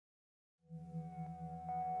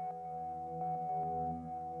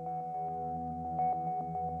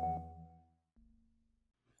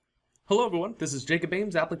Hello everyone, this is Jacob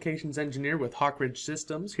Ames, Applications Engineer with Hawk Ridge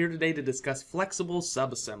Systems, here today to discuss flexible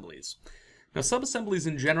subassemblies. Now subassemblies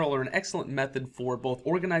in general are an excellent method for both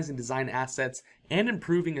organizing design assets and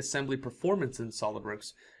improving assembly performance in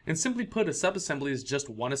SOLIDWORKS, and simply put, a subassembly is just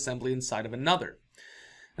one assembly inside of another.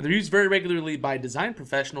 And they're used very regularly by design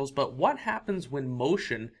professionals, but what happens when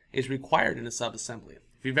motion is required in a subassembly?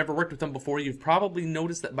 If you've ever worked with them before, you've probably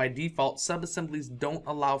noticed that by default, subassemblies don't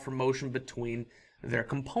allow for motion between their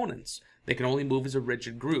components. They can only move as a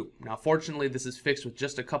rigid group. Now fortunately this is fixed with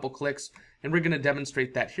just a couple clicks, and we're going to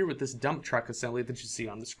demonstrate that here with this dump truck assembly that you see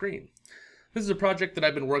on the screen. This is a project that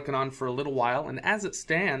I've been working on for a little while, and as it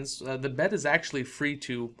stands, the bed is actually free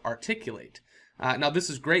to articulate. Now this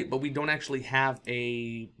is great, but we don't actually have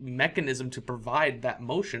a mechanism to provide that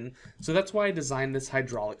motion, so that's why I designed this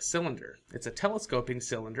hydraulic cylinder. It's a telescoping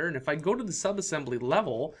cylinder, and if I go to the subassembly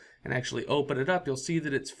level and actually open it up, you'll see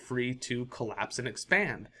that it's free to collapse and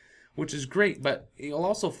expand, which is great, but you'll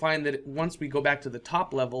also find that once we go back to the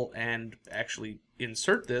top level and actually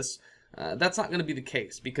insert this, that's not going to be the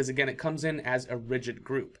case, because again it comes in as a rigid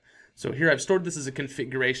group. So here I've stored this as a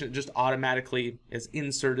configuration. It just automatically has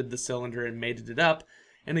inserted the cylinder and mated it up.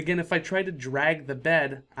 And again, if I try to drag the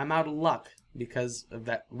bed, I'm out of luck because of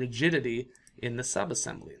that rigidity in the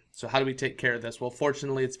subassembly. So how do we take care of this? Well,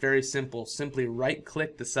 fortunately, it's very simple. Simply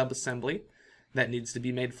right-click the subassembly that needs to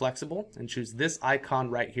be made flexible and choose this icon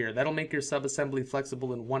right here. That'll make your subassembly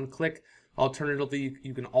flexible in one click. Alternatively,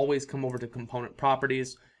 you can always come over to Component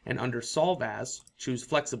Properties and under Solve As, choose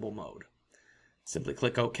Flexible Mode. Simply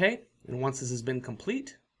click OK, and once this has been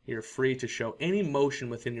complete, you're free to show any motion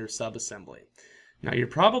within your subassembly. Now you're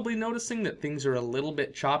probably noticing that things are a little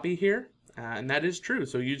bit choppy here, and that is true,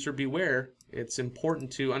 so user beware. It's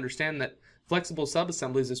important to understand that flexible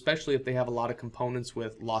subassemblies, especially if they have a lot of components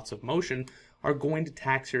with lots of motion, are going to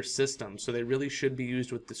tax your system, so they really should be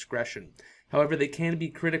used with discretion. However, they can be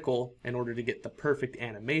critical in order to get the perfect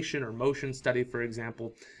animation or motion study, for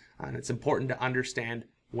example, and it's important to understand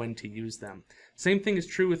when to use them. Same thing is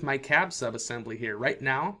true with my cab subassembly here. Right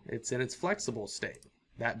now, it's in its flexible state.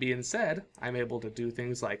 That being said, I'm able to do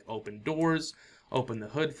things like open doors, open the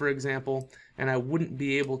hood, for example, and I wouldn't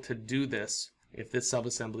be able to do this if this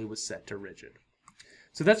subassembly was set to rigid.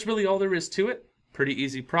 So that's really all there is to it. Pretty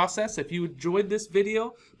easy process. If you enjoyed this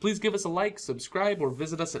video, please give us a like, subscribe, or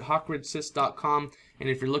visit us at hawkridgesys.com. And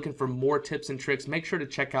if you're looking for more tips and tricks, make sure to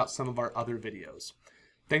check out some of our other videos.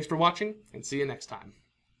 Thanks for watching, and see you next time.